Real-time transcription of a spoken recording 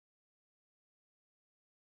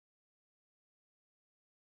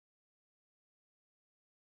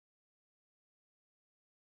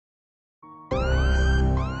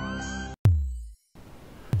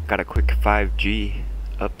Got a quick 5G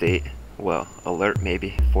update, well, alert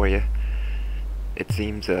maybe, for you. It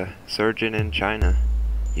seems a surgeon in China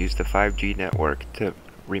used the 5G network to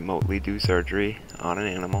remotely do surgery on an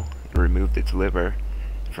animal and removed its liver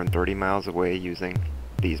from 30 miles away using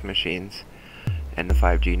these machines and the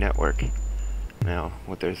 5G network. Now,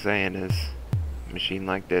 what they're saying is a machine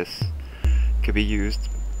like this could be used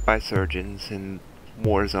by surgeons in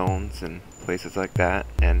war zones and places like that,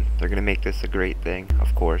 and they're going to make this a great thing,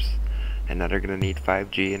 of course, and now they're going to need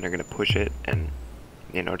 5G and they're going to push it, and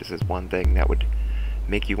you know, this is one thing that would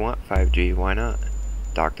make you want 5G. Why not?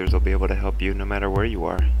 Doctors will be able to help you no matter where you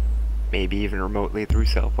are, maybe even remotely through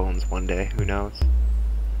cell phones one day, who knows.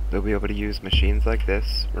 They'll be able to use machines like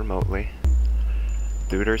this remotely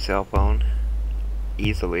through their cell phone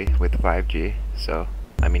easily with 5G. So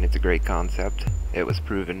I mean, it's a great concept. It was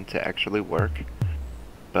proven to actually work,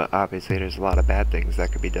 but obviously there's a lot of bad things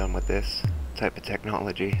that could be done with this type of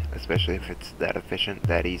technology, especially if it's that efficient,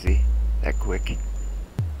 that easy, that quick.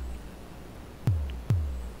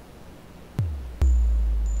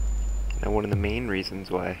 Now, one of the main reasons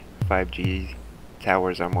why 5G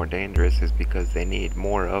towers are more dangerous is because they need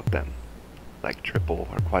more of them, like triple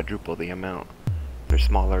or quadruple the amount. They're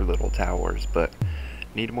smaller little towers, but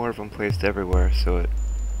need more of them placed everywhere, so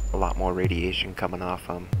a lot more radiation coming off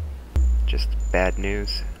them. Just bad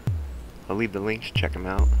news. I'll leave the links, check them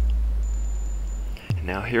out. And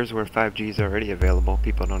now here's where 5G is already available.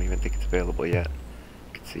 People don't even think it's available yet.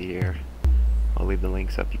 You can see here. I'll leave the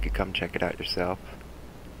links up, you could come check it out yourself.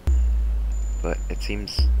 But it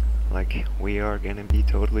seems like we are going to be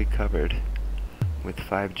totally covered with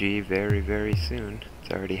 5G very, very soon.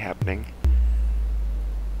 It's already happening.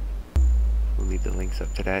 We'll leave the links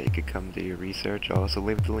up to that. You could come do your research. I'll also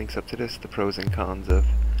leave the links up to this, the pros and cons of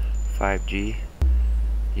 5G.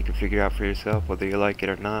 You can figure out for yourself whether you like it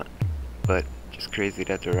or not. But just crazy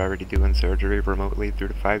that they're already doing surgery remotely through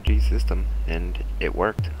the 5G system, and it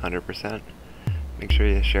worked 100%. Make sure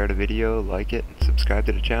you share the video, like it, and subscribe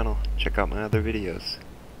to the channel. Check out my other videos.